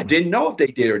 I didn't know if they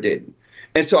did or didn't.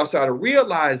 And so I started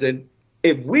realizing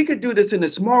if we could do this in a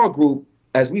small group,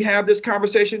 as we have this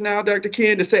conversation now, Dr.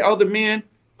 Ken, to say, other men,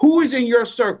 who is in your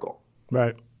circle?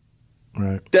 Right.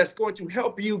 That's going to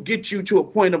help you get you to a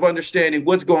point of understanding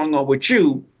what's going on with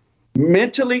you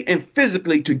mentally and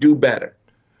physically to do better.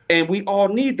 And we all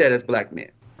need that as black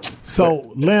men. So,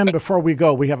 Lynn, before we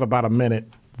go, we have about a minute.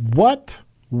 What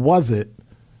was it?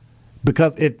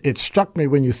 Because it struck me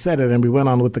when you said it and we went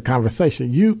on with the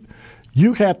conversation.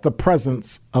 You had the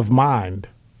presence of mind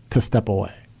to step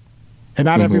away. And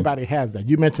not everybody has that.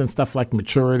 You mentioned stuff like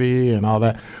maturity and all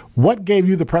that. What gave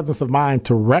you the presence of mind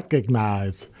to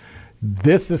recognize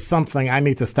this is something I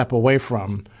need to step away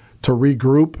from to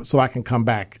regroup so I can come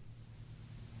back,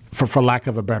 for lack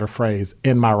of a better phrase,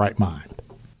 in my right mind?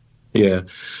 Yeah.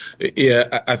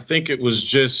 I think it was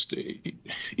just,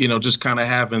 just kind of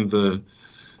having the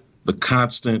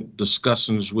constant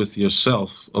discussions with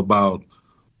yourself about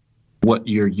what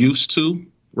you're used to,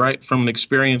 right, from an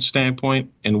experience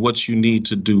standpoint, and what you need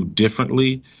to do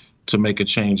differently to make a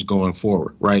change going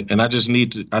forward, right? And I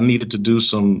needed to do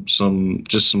some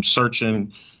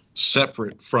searching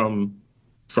separate from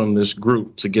this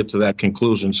group to get to that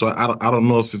conclusion. So I don't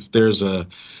know if there's a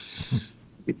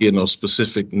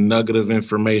specific nugget of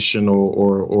information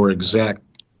or exact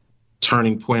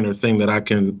turning point or thing that I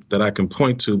can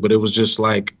point to, but it was just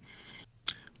like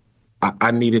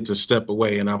I needed to step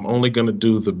away, and I'm only going to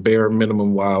do the bare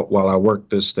minimum while I work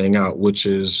this thing out, which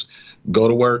is go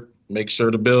to work, make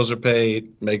sure the bills are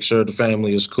paid, make sure the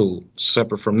family is cool.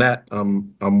 Separate from that,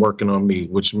 I'm working on me,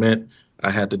 which meant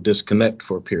I had to disconnect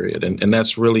for a period. And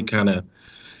that's really kind of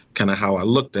how I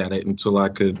looked at it until I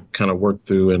could kind of work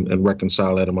through and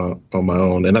reconcile that on my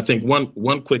own. And I think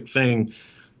one quick thing,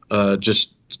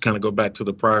 just kind of go back to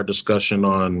the prior discussion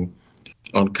on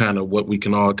kind of what we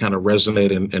can all kind of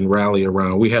resonate and rally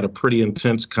around. We had a pretty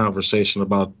intense conversation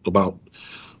about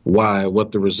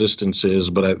what the resistance is.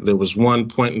 But there was one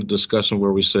point in the discussion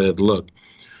where we said, look,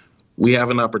 we have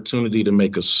an opportunity to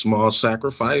make a small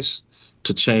sacrifice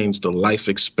to change the life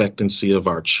expectancy of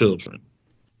our children.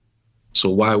 So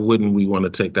why wouldn't we want to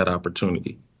take that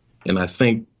opportunity? And I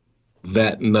think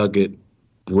that nugget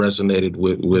resonated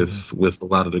with a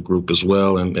lot of the group as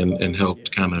well and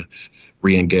helped kind of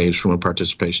re-engage from a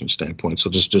participation standpoint. So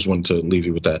just wanted to leave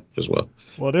you with that as well.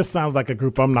 Well, this sounds like a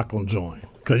group I'm not going to join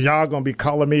because y'all going to be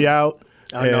calling me out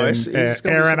and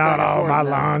airing out all my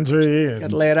laundry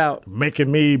and lay it out,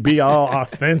 making me be all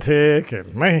authentic.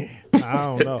 And, man, I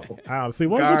don't know. I don't see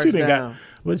what you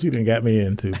didn't got me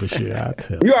into, Bashir. I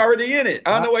tell you. You already in it.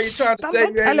 I don't know what you're trying to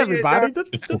say. Tell everybody.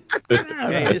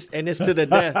 And it's to the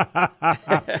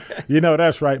death. You know,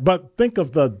 that's right. But think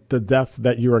of the deaths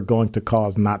that you are going to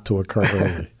cause not to occur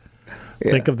early.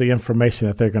 Yeah. Think of the information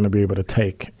that they're going to be able to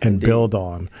take and build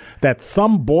on. That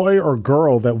some boy or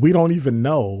girl that we don't even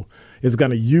know is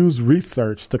going to use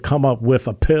research to come up with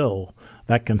a pill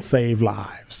that can save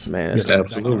lives. Man,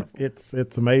 absolutely.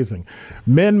 It's amazing.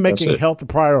 Men making health a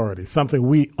priority, something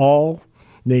we all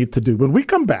need to do. When we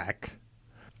come back,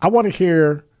 I want to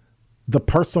hear the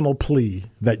personal plea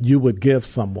that you would give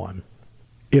someone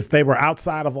if they were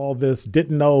outside of all this,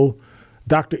 didn't know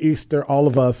Dr. Easter, all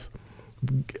of us.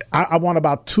 I want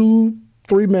about 2-3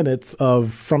 minutes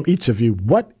from each of you.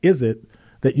 What is it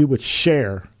that you would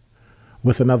share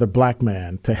with another black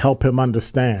man to help him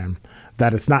understand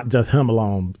that it's not just him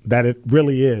alone, that it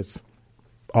really is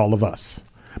all of us?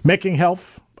 Making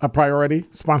health a priority,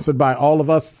 sponsored by all of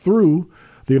us through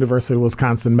the University of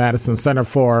Wisconsin-Madison Center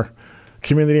for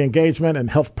Community Engagement and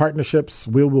Health Partnerships.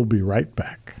 We will be right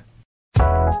back.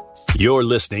 You're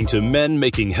listening to Men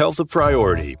Making Health a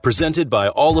Priority, presented by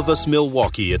All of Us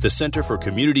Milwaukee at the Center for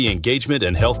Community Engagement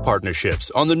and Health Partnerships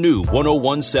on the new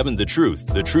 1017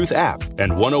 The Truth app,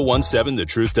 and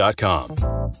 1017thetruth.com.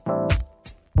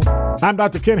 I'm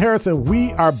Dr. Ken Harris, and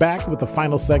we are back with the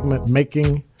final segment,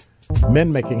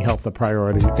 Men Making Health a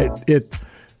Priority.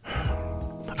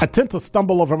 I tend to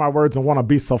stumble over my words and want to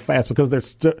be so fast because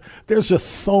there's just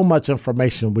so much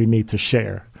information we need to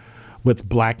share with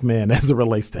black men as it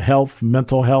relates to health,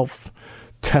 mental health,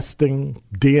 testing,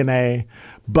 DNA.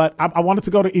 But I wanted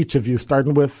to go to each of you,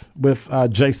 starting with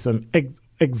Jason.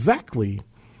 Exactly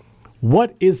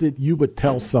what is it you would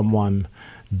tell someone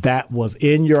that was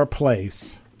in your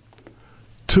place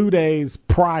 2 days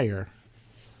prior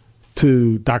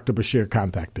to Dr. Bashir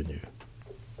contacting you?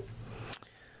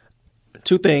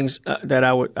 Two things that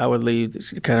I would leave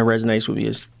that kind of resonates with me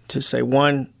is to say,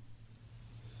 one,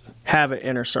 have an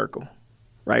inner circle,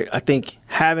 right? I think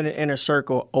having an inner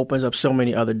circle opens up so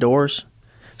many other doors.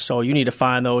 So you need to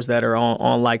find those that are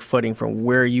on like footing from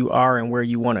where you are and where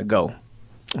you want to go.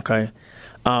 Okay.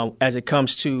 As it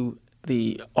comes to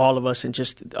all of us and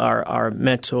just our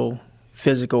mental,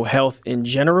 physical health in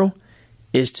general,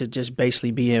 is to just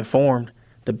basically be informed.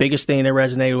 The biggest thing that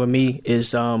resonated with me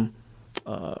is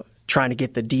trying to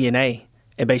get the DNA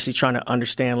and basically trying to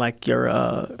understand like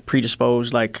your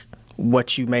predisposed, like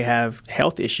what you may have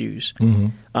health issues.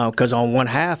 Because on one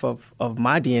half of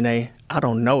my DNA, I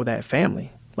don't know that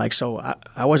family. Like, so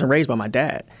I wasn't raised by my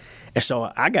dad. And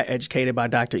so I got educated by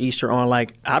Dr. Easter on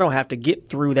like, I don't have to get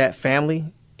through that family,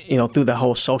 through the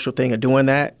whole social thing of doing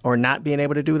that or not being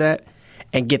able to do that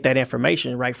and get that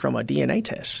information right from a DNA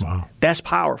test. Wow. That's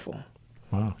powerful.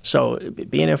 Wow. So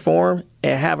being informed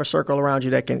and have a circle around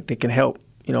you that can help,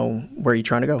 where you're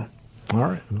trying to go. All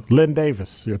right. Lynn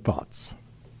Davis, your thoughts.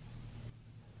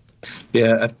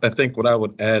 Yeah, I think what I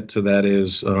would add to that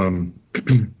is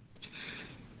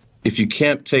if you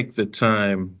can't take the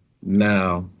time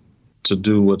now to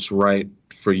do what's right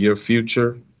for your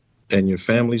future and your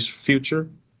family's future,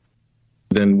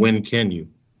 then when can you?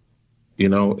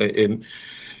 In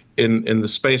the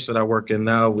space that I work in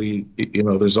now,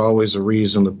 there's always a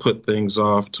reason to put things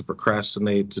off, to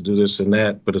procrastinate, to do this and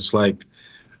that. But it's like,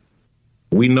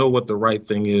 we know what the right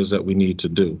thing is that we need to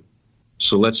do.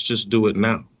 So let's just do it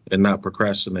now and not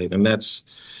procrastinate. And that's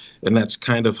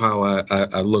kind of how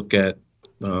I look at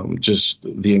just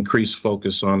the increased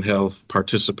focus on health,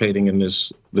 participating in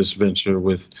this venture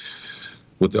with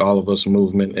with the All of Us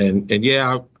movement. And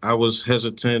yeah, I was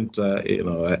hesitant.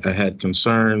 I had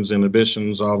concerns,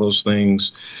 inhibitions, all those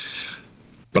things.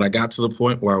 But I got to the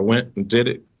point where I went and did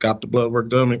it, got the blood work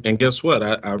done. And guess what?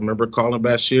 I remember calling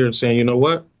Bashir and saying, you know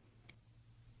what?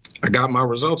 I got my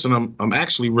results and I'm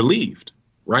actually relieved,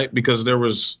 right? Because there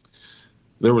was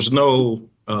no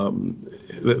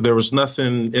there was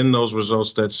nothing in those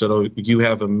results that said, oh, you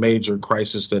have a major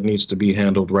crisis that needs to be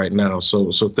handled right now.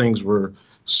 So things were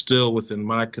still within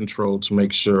my control to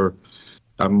make sure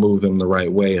I move them the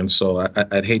right way. And so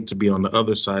I'd hate to be on the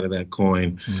other side of that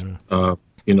coin,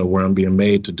 where I'm being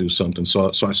made to do something. So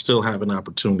I still have an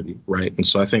opportunity, right? And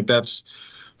so I think that's,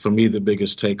 for me, the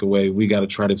biggest takeaway. We got to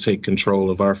try to take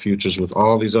control of our futures with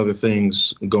all these other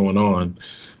things going on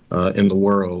in the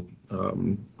world.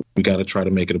 We got to try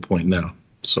to make it a point now.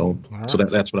 So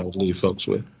that's what I would leave folks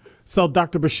with. So,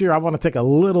 Dr. Bashir, I want to take a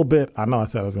little bit. I know I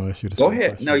said I was going to ask you to go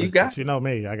ahead. Question, no, you got. You know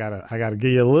me. I gotta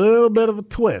give you a little bit of a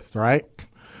twist, right?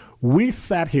 We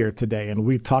sat here today and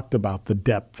we talked about the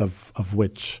depth of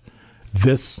which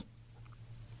this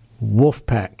wolf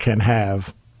pack can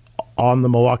have on the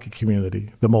Milwaukee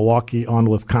community, the Milwaukee on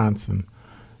Wisconsin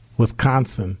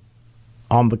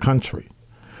on the country.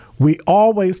 We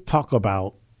always talk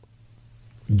about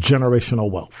generational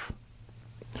wealth.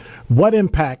 What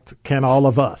impact can all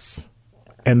of us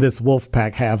and this wolf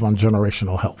pack have on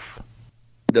generational health?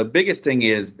 The biggest thing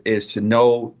is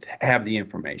to have the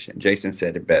information. Jason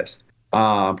said it best.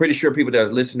 I'm pretty sure people that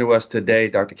are listening to us today,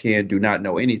 Dr. Ken, do not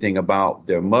know anything about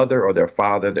their mother or their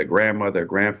father, their grandmother,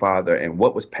 grandfather, and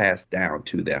what was passed down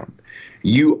to them.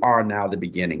 You are now the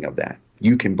beginning of that.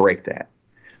 You can break that.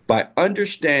 By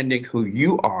understanding who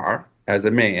you are as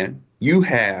a man, you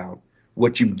have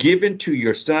what you've given to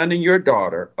your son and your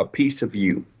daughter, a piece of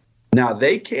you. Now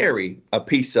they carry a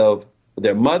piece of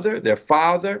their mother, their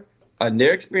father, and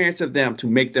their experience of them to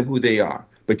make them who they are.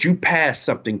 But you pass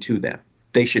something to them.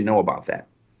 They should know about that.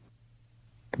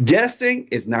 Guessing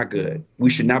is not good. We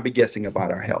should not be guessing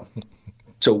about our health.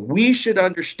 So we should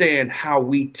understand how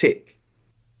we tick.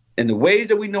 And the ways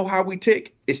that we know how we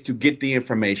tick is to get the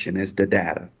information, is the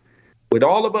data. With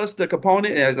all of us, the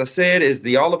component, as I said,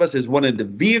 all of us is one of the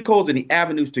vehicles and the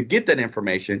avenues to get that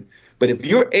information. But if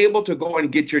you're able to go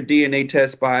and get your DNA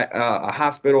test by a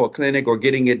hospital or clinic or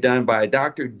getting it done by a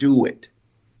doctor, do it.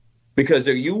 Because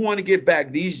if you want to get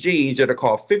back these genes that are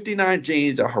called 59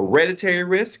 genes are hereditary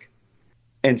risk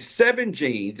and 7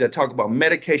 genes that talk about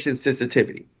medication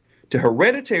sensitivity. To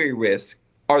hereditary risk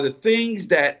are the things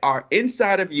that are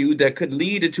inside of you that could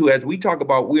lead into, as we talk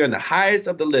about, we are on the highest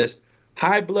of the list,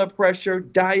 high blood pressure,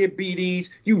 diabetes,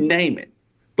 you name it.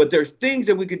 But there's things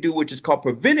that we could do, which is called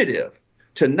preventative,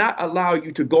 to not allow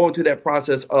you to go into that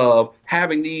process of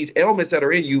having these ailments that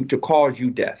are in you to cause you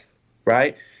death,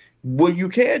 right? What you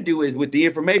can do is, with the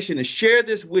information, is share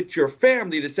this with your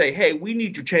family to say, hey, we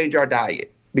need to change our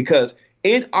diet because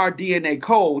in our DNA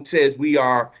code says we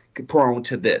are prone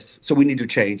to this. So we need to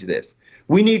change this.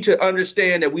 We need to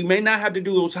understand that we may not have to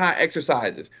do those high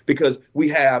exercises because we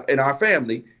have in our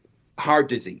family heart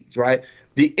disease, right?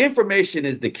 The information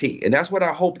is the key. And that's what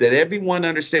I hope that everyone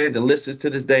understands and listens to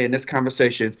this day in this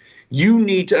conversation. You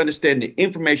need to understand the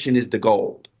information is the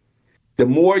gold. The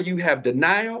more you have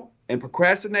denial and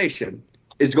procrastination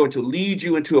is going to lead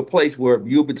you into a place where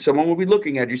someone will be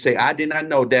looking at you, say, I did not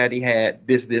know Daddy had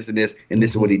this, this, and this, and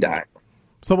this is what he died from.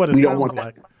 So what it sounds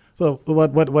like. So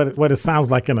what it sounds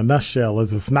like in a nutshell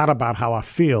is it's not about how I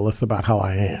feel, it's about how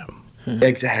I am.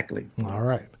 Exactly. All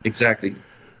right. Exactly.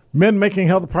 Men making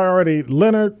health a priority.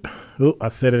 Leonard, I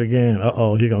said it again.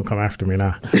 He's going to come after me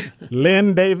now.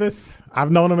 Len Davis. I've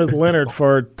known him as Leonard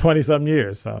for 20-something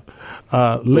years. So,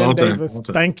 Len Davis,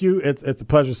 thank you. It's a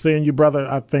pleasure seeing you, brother.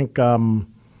 I think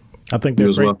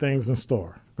there's great things in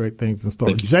store. Great things in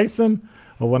store. Jason,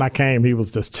 well, when I came, he was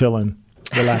just chilling,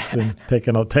 relaxing,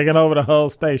 taking over the whole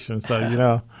station.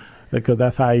 So, because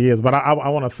that's how he is. But I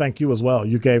want to thank you as well.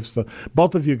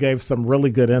 Both of you gave some really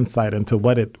good insight into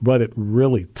what it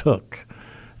really took,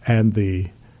 and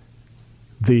the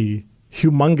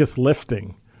humongous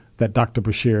lifting that Dr.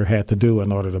 Bashir had to do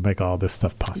in order to make all this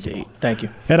stuff possible. Indeed. Thank you.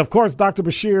 And of course, Dr.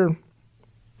 Bashir,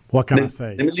 what can I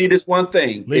say? Let me leave this one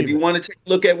thing. If you want to take a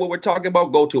look at what we're talking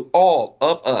about, go to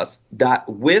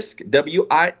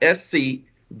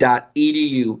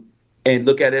allofus.wisc.edu and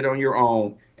look at it on your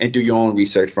own and do your own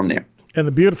research from there. And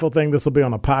the beautiful thing, this will be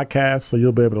on a podcast, so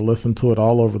you'll be able to listen to it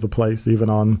all over the place, even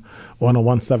on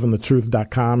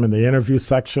 1017thetruth.com in the interview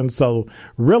section. So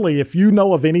really, if you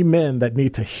know of any men that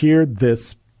need to hear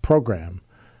this program,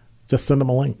 just send them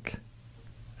a link,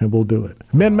 and we'll do it.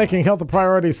 Men Making Health a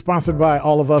Priority, sponsored by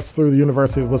all of us through the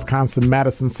University of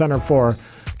Wisconsin-Madison Center for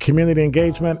community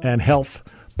engagement and health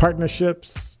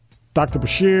partnerships. Dr.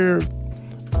 Bashir,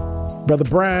 Brother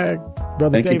Bragg,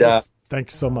 Brother Davis,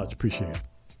 thank you so much. Appreciate it.